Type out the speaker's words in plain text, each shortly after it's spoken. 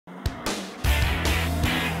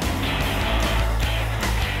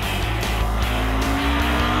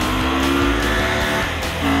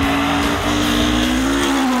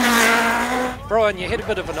Brian, you had a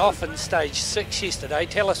bit of an off in stage 6 yesterday.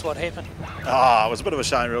 Tell us what happened. Oh, it was a bit of a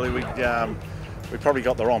shame, really. We probably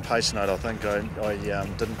got the wrong pace note, I think. I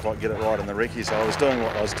didn't quite get it right in the recce, so I was doing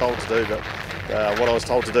what I was told to do, but what I was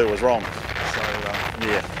told to do was wrong. So,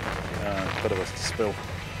 a bit of a spill.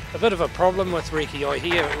 A bit of a problem with recce, I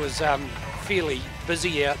hear. It was fairly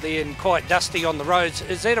busy out there and quite dusty on the roads.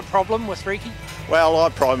 Is that a problem with recce? Well, I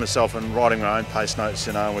pride myself in writing my own pace notes,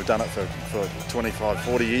 you know, and we've done it for 25,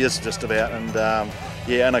 40 years just about, and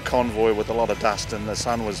in a convoy with a lot of dust, and the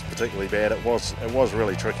sun was particularly bad. It was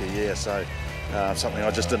really tricky, yeah, so something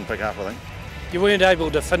I just didn't pick up, I think. You weren't able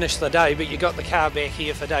to finish the day, but you got the car back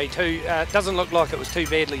here for day 2. It doesn't look like it was too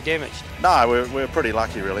badly damaged. No, we're pretty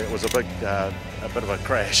lucky, really. It was a bit of a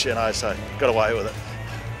crash, you know, so got away with it.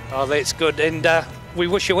 Oh, that's good, and we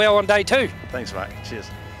wish you well on day 2. Thanks, mate. Cheers.